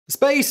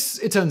Space,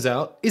 it turns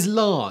out, is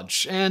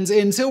large, and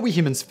until we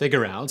humans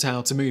figure out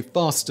how to move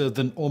faster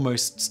than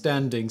almost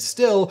standing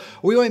still,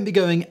 we won't be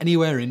going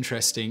anywhere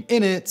interesting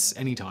in it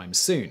anytime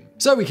soon.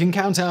 So we can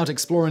count out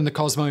exploring the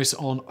cosmos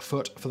on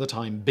foot for the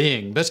time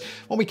being, but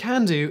what we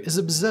can do is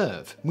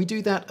observe. We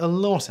do that a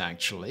lot,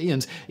 actually,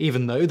 and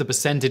even though the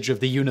percentage of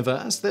the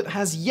universe that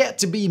has yet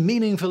to be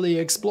meaningfully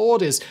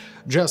explored is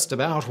just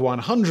about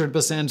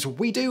 100%,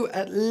 we do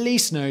at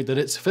least know that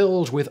it's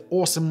filled with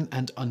awesome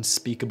and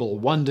unspeakable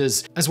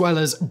wonders, as well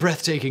as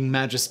breathtaking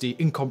majesty,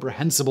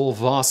 incomprehensible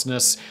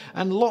vastness,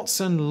 and lots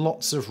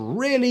of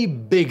really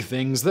big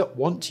things that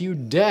want you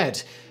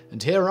dead.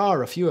 And here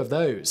are a few of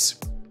those.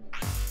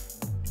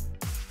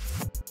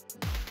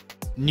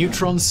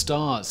 Neutron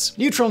stars.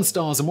 Neutron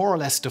stars are more or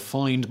less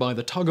defined by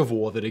the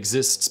tug-of-war that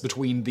exists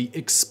between the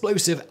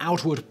explosive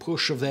outward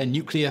push of their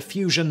nuclear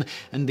fusion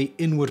and the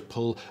inward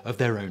pull of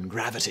their own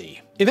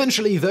gravity.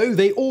 Eventually, though,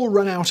 they all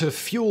run out of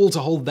fuel to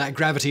hold that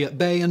gravity at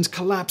bay and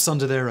collapse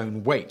under their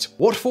own weight.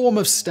 What form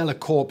of stellar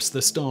corpse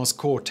the star's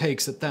core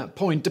takes at that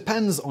point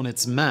depends on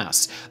its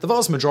mass. The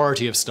vast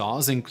majority of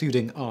stars,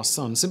 including our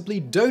sun, simply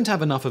don't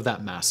have enough of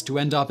that mass to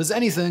end up as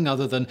anything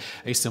other than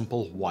a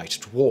simple white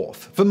dwarf.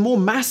 For more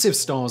massive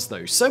stars,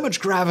 though, so much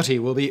gravity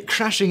will be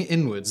crashing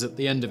inwards at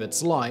the end of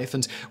its life,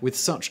 and with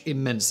such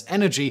immense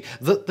energy,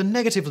 that the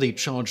negatively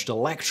charged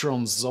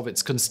electrons of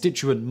its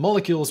constituent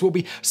molecules will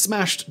be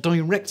smashed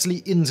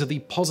directly into the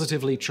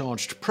positively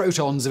charged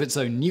protons of its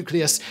own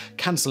nucleus,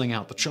 cancelling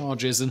out the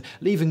charges and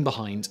leaving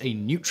behind a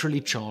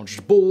neutrally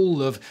charged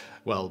ball of,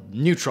 well,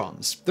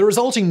 neutrons. The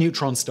resulting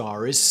neutron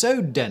star is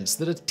so dense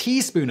that a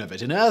teaspoon of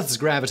it in Earth's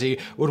gravity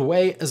would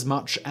weigh as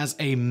much as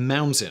a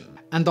mountain.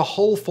 And the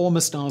whole former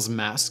star's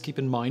mass, keep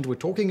in mind we're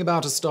talking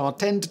about a star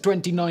 10 to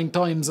 29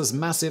 times as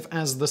massive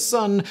as the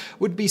Sun,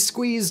 would be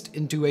squeezed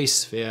into a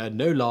sphere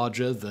no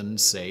larger than,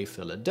 say,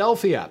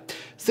 Philadelphia.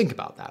 Think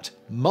about that.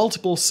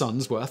 Multiple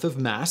suns worth of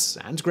mass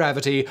and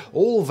gravity,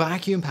 all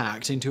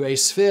vacuum-packed into a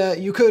sphere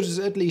you could,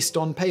 at least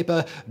on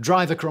paper,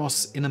 drive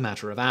across in a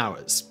matter of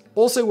hours.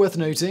 Also worth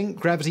noting,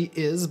 gravity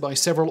is, by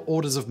several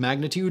orders of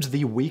magnitude,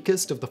 the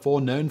weakest of the four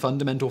known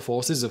fundamental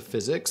forces of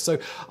physics, so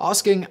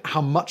asking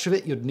how much of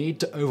it you'd need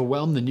to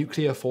overwhelm the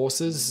nuclear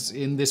forces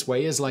in this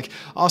way is like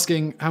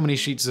asking how many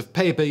sheets of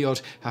paper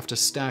you'd have to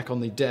stack on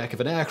the deck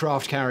of an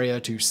aircraft carrier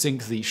to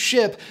sink the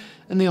ship,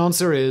 and the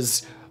answer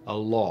is a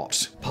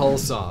lot.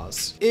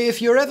 Pulsars.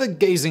 If you're ever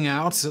gazing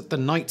out at the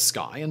night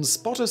sky and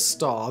spot a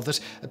star that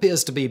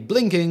appears to be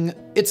blinking,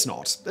 it's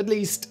not. At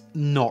least,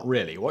 not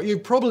really. What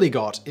you've probably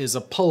got is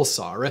a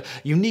pulsar, a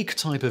unique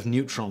type of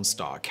neutron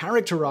star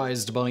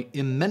characterized by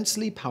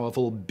immensely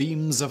powerful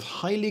beams of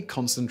highly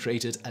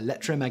concentrated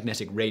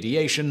electromagnetic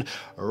radiation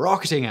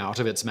rocketing out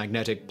of its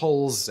magnetic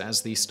poles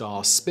as the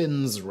star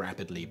spins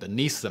rapidly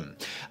beneath them.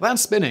 That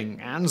spinning,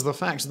 and the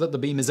fact that the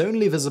beam is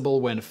only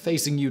visible when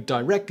facing you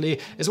directly,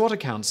 is what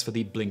accounts for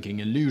the blinking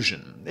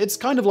illusion. It's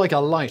kind of like a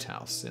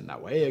lighthouse in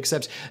that way,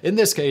 except in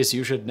this case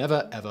you should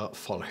never ever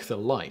follow the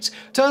light.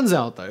 Turns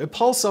out though,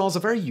 pulsars are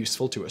very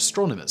useful to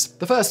astronomers.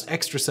 The first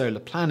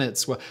extrasolar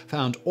planets were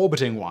found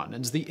orbiting one,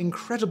 and the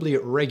incredibly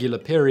regular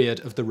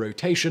period of the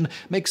rotation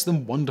makes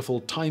them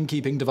wonderful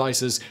timekeeping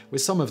devices,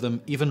 with some of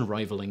them even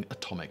rivaling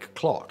atomic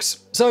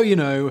clocks. So you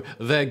know,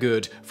 they're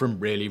good from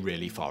really,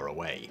 really far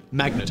away.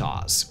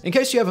 Magnetars. In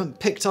case you haven't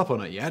picked up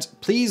on it yet,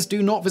 please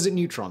do not visit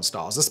neutron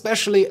stars,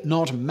 especially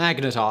not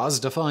magnetars,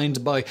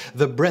 defined by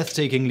the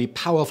breathtakingly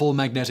powerful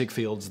magnetic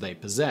fields they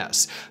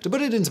possess. To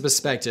put it into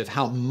perspective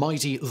how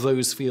mighty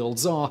those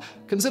fields are,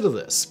 consider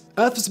this.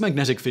 Earth's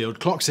magnetic field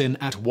clocks in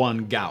at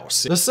 1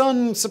 Gauss. The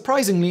Sun,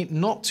 surprisingly,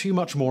 not too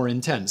much more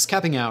intense,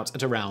 capping out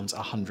at around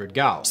 100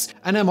 Gauss.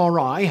 An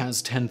MRI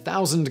has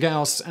 10,000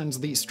 Gauss, and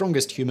the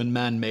strongest human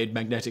man-made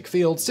magnetic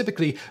fields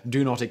typically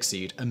do not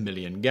exceed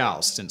 1,000,000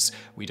 Gauss, since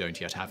we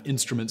don't yet have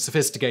instruments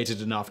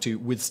sophisticated enough to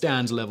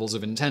withstand levels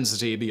of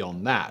intensity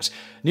beyond that.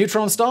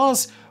 Neutron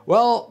stars?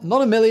 Well,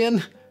 not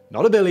 1,000,000,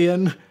 not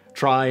 1,000,000,000.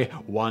 Try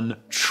 1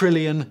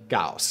 trillion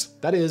Gauss.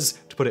 That is,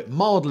 to put it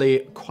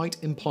mildly, quite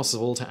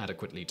impossible to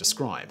adequately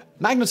describe.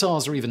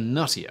 Magnetars are even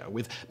nuttier,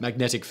 with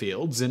magnetic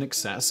fields in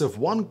excess of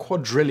 1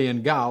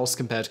 quadrillion Gauss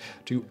compared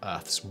to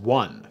Earth's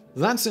 1.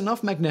 That's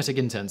enough magnetic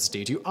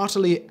intensity to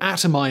utterly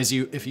atomize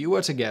you if you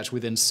were to get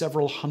within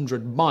several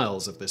hundred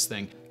miles of this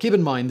thing. Keep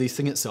in mind the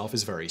thing itself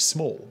is very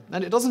small.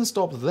 And it doesn't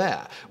stop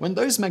there. When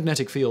those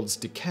magnetic fields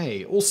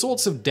decay, all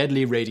sorts of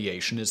deadly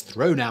radiation is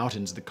thrown out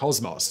into the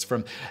cosmos,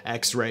 from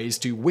X-rays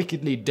to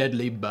wickedly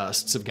deadly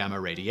bursts of gamma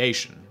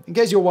radiation. In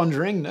case you're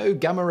wondering, no,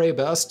 gamma ray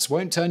bursts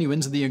won't turn you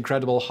into the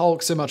Incredible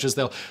Hulk so much as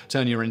they'll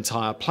turn your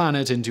entire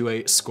planet into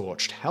a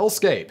scorched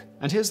hellscape.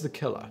 And here's the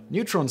killer.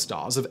 Neutron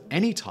stars of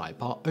any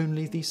type are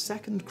only the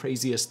second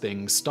craziest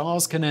thing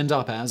stars can end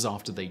up as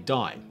after they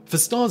die. For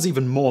stars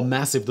even more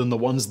massive than the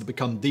ones that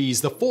become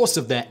these, the force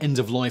of their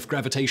end-of-life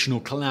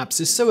gravitational collapse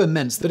is so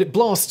immense that it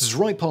blasts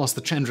right past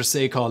the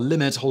Chandrasekhar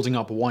limit, holding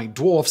up white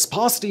dwarfs,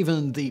 past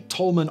even the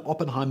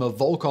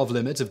Tolman-Oppenheimer-Volkov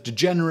limit of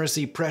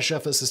degeneracy pressure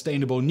for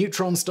sustainable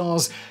neutron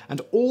stars, and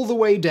all the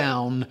way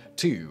down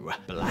to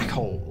black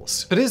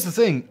holes. But here's the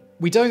thing.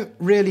 we don't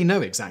really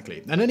know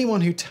exactly, and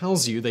anyone who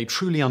tells you they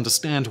truly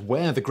understand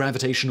where the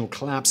gravitational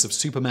collapse of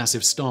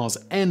supermassive stars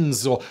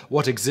ends or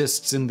what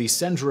exists in the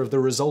center of the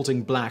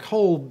resulting black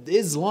hole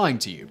is lying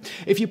to you.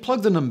 If you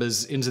plug the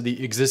numbers into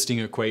the existing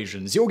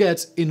equations, you'll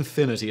get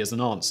infinity as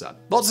an answer.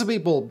 Lots of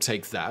people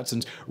take that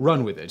and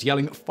run with it,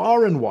 yelling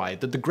far and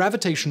wide that the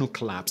gravitational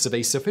collapse of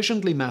a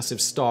sufficiently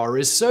massive star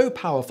is so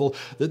powerful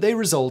that they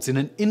result in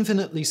an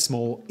infinitely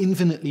small,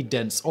 infinitely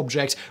dense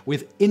object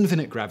with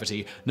infinite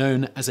gravity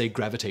known as a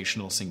gravitational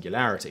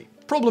singularity.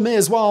 Problem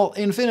is, while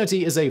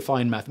infinity is a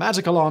fine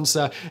mathematical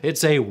answer,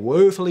 it's a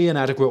woefully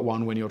inadequate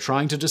one when you're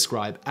trying to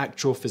describe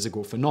actual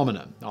physical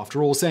phenomena.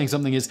 After all, saying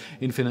something is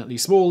infinitely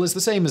small is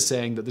the same as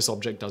saying that this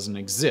object doesn't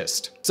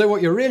exist. So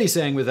what you're really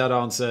saying with that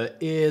answer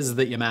is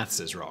that your maths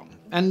is wrong.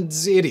 And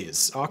it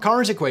is. Our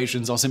current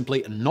equations are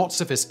simply not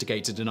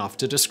sophisticated enough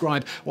to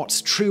describe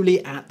what's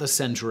truly at the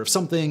center of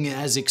something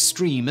as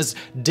extreme, as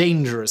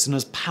dangerous, and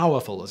as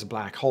powerful as a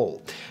black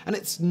hole. And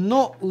it's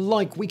not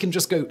like we can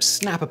just go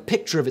snap a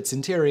picture of its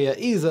interior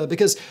either,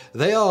 because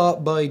they are,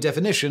 by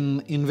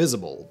definition,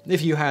 invisible.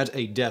 If you had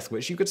a death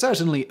wish, you could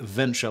certainly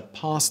venture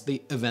past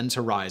the event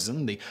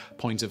horizon, the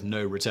point of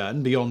no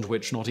return, beyond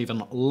which not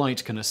even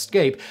light can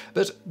escape,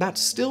 but that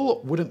still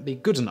wouldn't be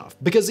good enough,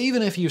 because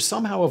even if you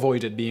somehow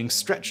avoided being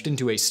stretched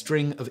into a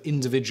string of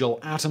individual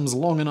atoms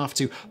long enough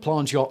to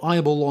plant your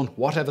eyeball on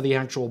whatever the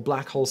actual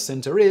black hole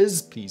center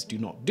is, please do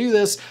not do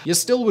this, you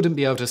still wouldn't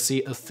be able to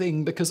see a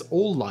thing because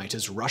all light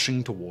is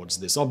rushing towards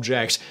this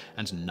object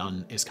and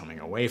none is coming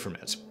away from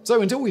it.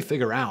 So until we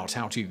figure out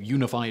how to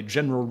unify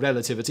general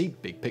relativity,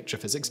 big picture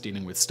physics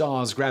dealing with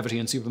stars, gravity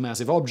and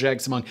supermassive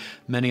objects among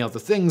many other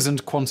things,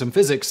 and quantum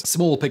physics,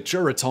 small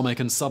picture, atomic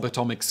and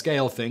subatomic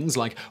scale things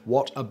like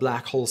what a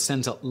black hole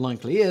center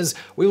likely is,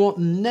 we will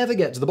never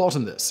get to the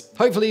bottom of this.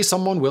 Hopefully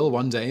someone will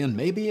one day, and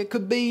maybe it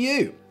could be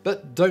you.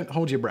 But don't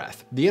hold your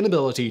breath. The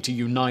inability to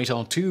unite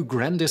our two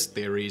grandest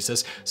theories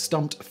has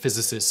stumped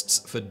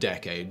physicists for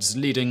decades,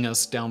 leading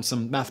us down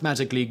some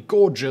mathematically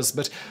gorgeous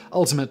but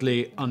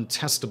ultimately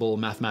untestable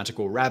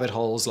mathematical rabbit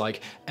holes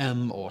like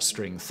M or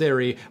string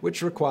theory,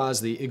 which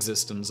requires the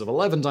existence of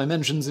 11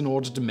 dimensions in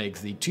order to make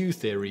the two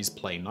theories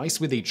play nice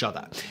with each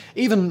other.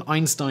 Even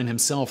Einstein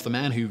himself, the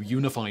man who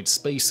unified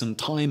space and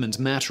time and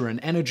matter and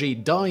energy,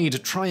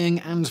 died trying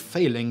and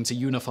failing to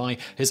unify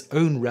his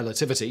own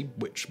relativity,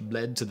 which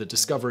led to the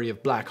discovery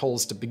of black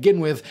holes to begin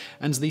with,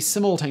 and the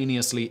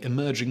simultaneously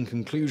emerging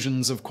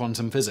conclusions of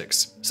quantum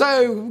physics.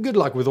 So, good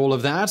luck with all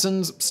of that,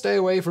 and stay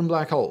away from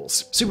black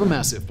holes.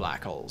 Supermassive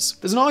black holes.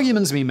 There's an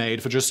argument to be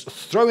made for just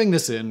throwing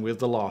this in with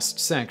the last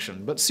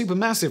section, but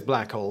supermassive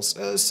black holes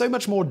are so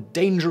much more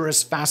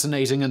dangerous,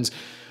 fascinating, and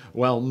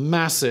well,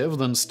 massive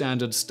than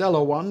standard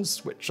stellar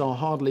ones, which are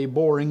hardly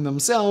boring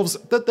themselves,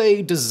 that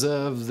they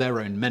deserve their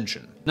own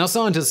mention. Now,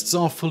 scientists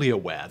are fully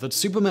aware that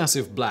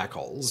supermassive black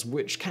holes,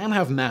 which can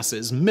have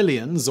masses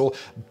millions or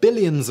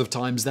billions of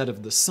times that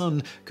of the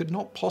Sun, could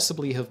not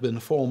possibly have been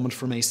formed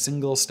from a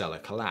single stellar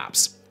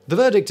collapse. The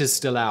verdict is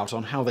still out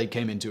on how they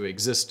came into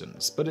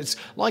existence, but it's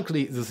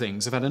likely the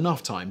things have had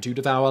enough time to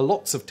devour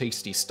lots of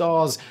tasty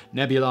stars,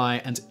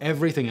 nebulae, and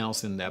everything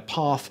else in their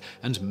path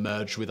and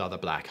merge with other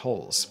black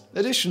holes.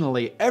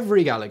 Additionally,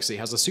 every galaxy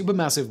has a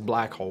supermassive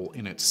black hole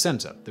in its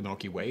center. The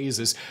Milky Way's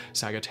is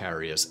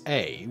Sagittarius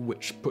A,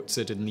 which puts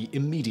it in the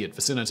immediate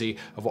vicinity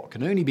of what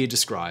can only be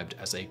described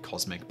as a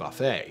cosmic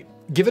buffet.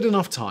 Give it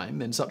enough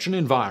time in such an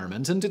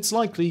environment, and it's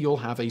likely you'll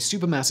have a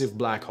supermassive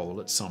black hole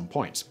at some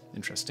point.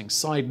 Interesting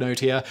side note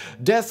here,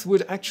 death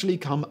would actually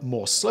come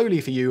more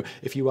slowly for you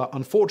if you are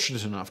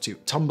unfortunate enough to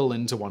tumble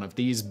into one of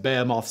these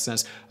behemoths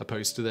as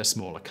opposed to their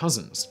smaller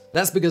cousins.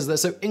 That's because they're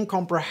so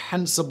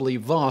incomprehensibly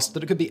vast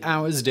that it could be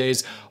hours,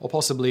 days, or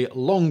possibly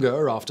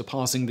longer after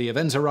passing the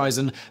event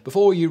horizon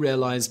before you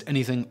realized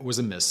anything was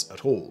amiss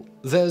at all.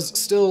 There's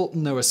still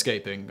no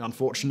escaping,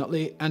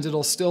 unfortunately, and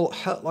it'll still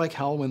hurt like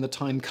hell when the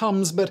time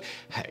comes, but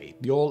hey,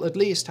 you'll at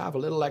least have a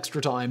little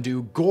extra time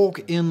to gawk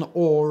in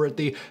awe at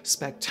the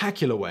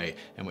spectacular way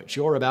in which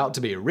you're about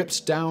to be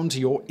ripped down to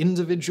your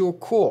individual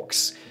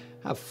quarks.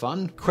 Have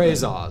fun.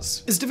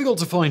 Quasars. It's difficult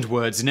to find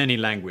words in any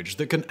language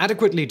that can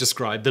adequately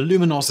describe the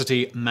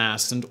luminosity,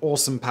 mass, and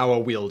awesome power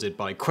wielded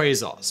by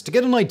quasars. To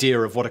get an idea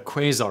of what a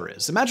quasar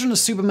is, imagine a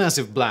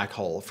supermassive black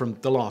hole from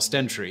the last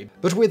entry,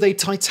 but with a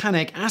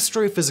titanic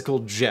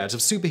astrophysical jet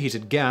of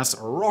superheated gas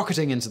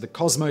rocketing into the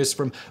cosmos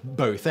from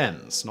both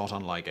ends, not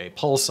unlike a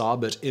pulsar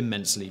but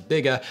immensely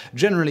bigger,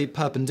 generally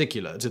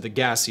perpendicular to the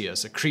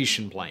gaseous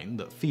accretion plane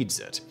that feeds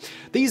it.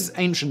 These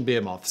ancient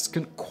behemoths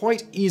can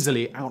quite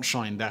easily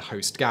outshine their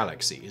host galaxies,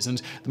 and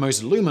the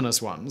most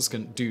luminous ones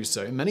can do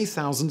so many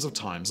thousands of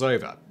times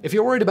over. If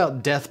you're worried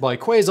about death by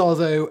quasar,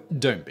 though,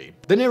 don't be.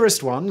 The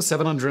nearest one,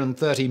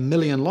 730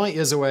 million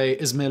light-years away,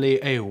 is merely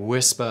a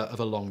whisper of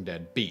a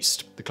long-dead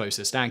beast. The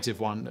closest active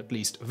one, at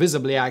least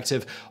visibly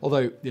active,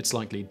 although it's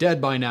likely dead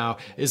by now,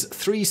 is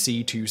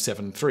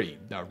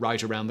 3C273,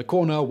 right around the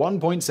corner,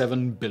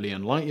 1.7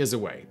 billion light-years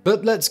away.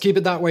 But let's keep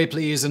it that way,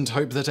 please, and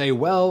hope that a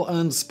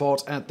well-earned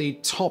spot at the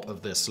top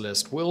of this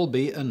list will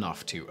be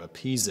enough to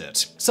appease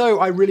it. So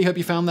I really really hope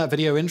you found that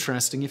video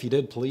interesting. If you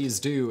did, please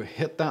do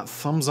hit that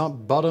thumbs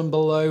up button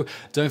below.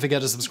 Don't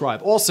forget to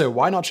subscribe. Also,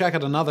 why not check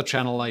out another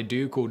channel I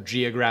do called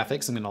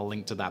Geographics? I'm going to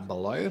link to that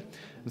below.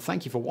 And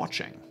thank you for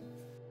watching.